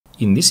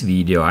In this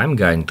video, I'm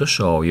going to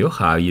show you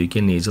how you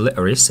can easily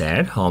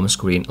reset home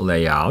screen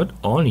layout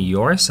on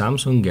your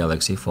Samsung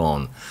Galaxy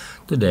phone.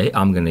 Today,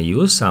 I'm gonna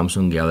use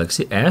Samsung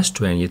Galaxy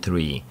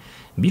S23.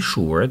 Be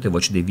sure to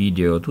watch the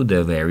video to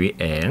the very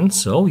end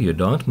so you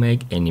don't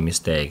make any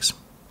mistakes.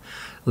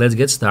 Let's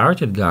get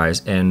started,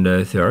 guys, and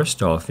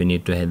first off, we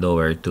need to head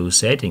over to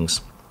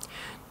Settings.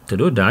 To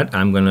do that,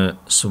 I'm gonna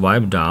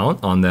swipe down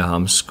on the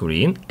home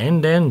screen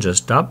and then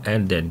just tap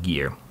at that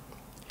gear.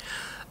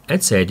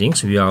 At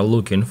Settings, we are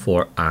looking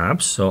for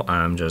Apps, so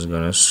I'm just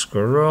gonna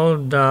scroll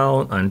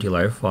down until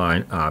I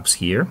find Apps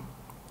here.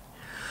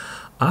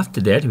 After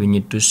that, we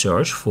need to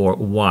search for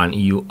One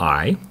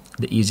UI.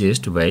 The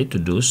easiest way to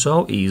do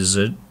so is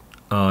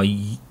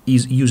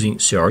using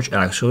search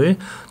actually.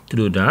 To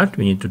do that,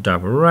 we need to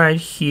tap right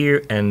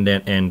here and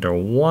then enter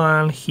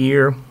One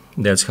here.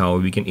 That's how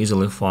we can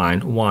easily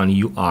find One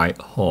UI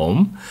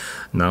Home.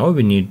 Now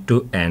we need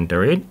to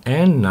enter it,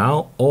 and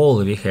now all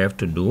we have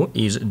to do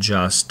is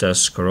just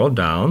scroll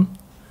down,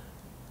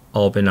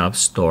 open up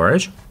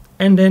Storage,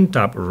 and then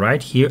tap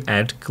right here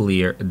at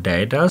Clear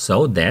Data.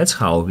 So that's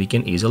how we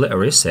can easily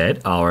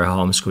reset our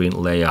home screen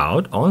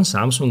layout on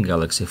Samsung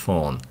Galaxy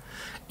phone.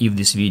 If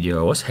this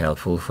video was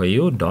helpful for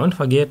you, don't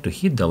forget to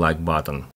hit the like button.